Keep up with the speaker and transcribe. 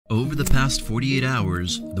Over the past 48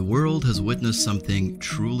 hours, the world has witnessed something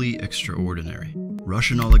truly extraordinary.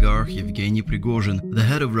 Russian oligarch Yevgeny Prigozhin, the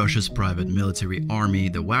head of Russia's private military army,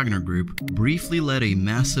 the Wagner Group, briefly led a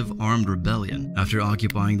massive armed rebellion after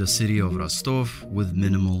occupying the city of Rostov with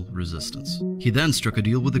minimal resistance. He then struck a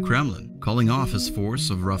deal with the Kremlin, calling off his force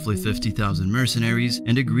of roughly 50,000 mercenaries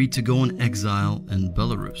and agreed to go on exile in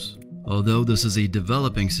Belarus. Although this is a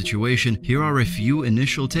developing situation, here are a few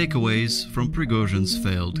initial takeaways from Prigozhin's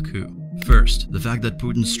failed coup. First, the fact that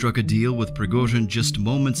Putin struck a deal with Prigozhin just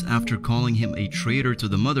moments after calling him a traitor to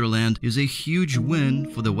the motherland is a huge win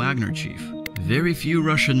for the Wagner chief. Very few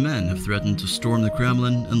Russian men have threatened to storm the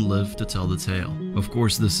Kremlin and live to tell the tale. Of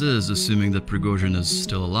course, this is assuming that Prigozhin is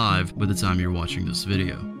still alive by the time you're watching this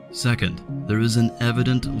video. Second, there is an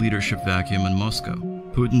evident leadership vacuum in Moscow.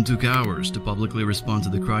 Putin took hours to publicly respond to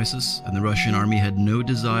the crisis, and the Russian army had no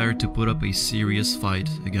desire to put up a serious fight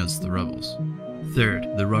against the rebels.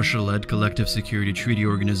 Third, the Russia-led Collective Security Treaty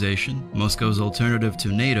Organization, Moscow's alternative to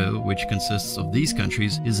NATO, which consists of these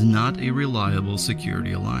countries, is not a reliable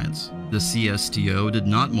security alliance. The CSTO did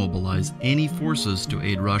not mobilize any forces to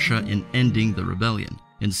aid Russia in ending the rebellion.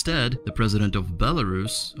 Instead, the president of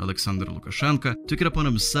Belarus, Alexander Lukashenko, took it upon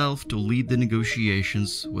himself to lead the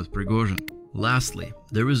negotiations with Prigozhin. Lastly,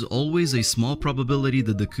 there is always a small probability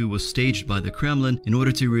that the coup was staged by the Kremlin in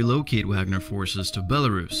order to relocate Wagner forces to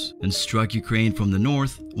Belarus and strike Ukraine from the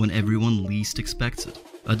north when everyone least expects it.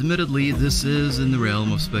 Admittedly, this is in the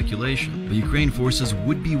realm of speculation, but Ukraine forces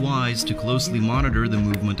would be wise to closely monitor the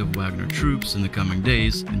movement of Wagner troops in the coming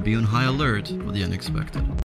days and be on high alert for the unexpected.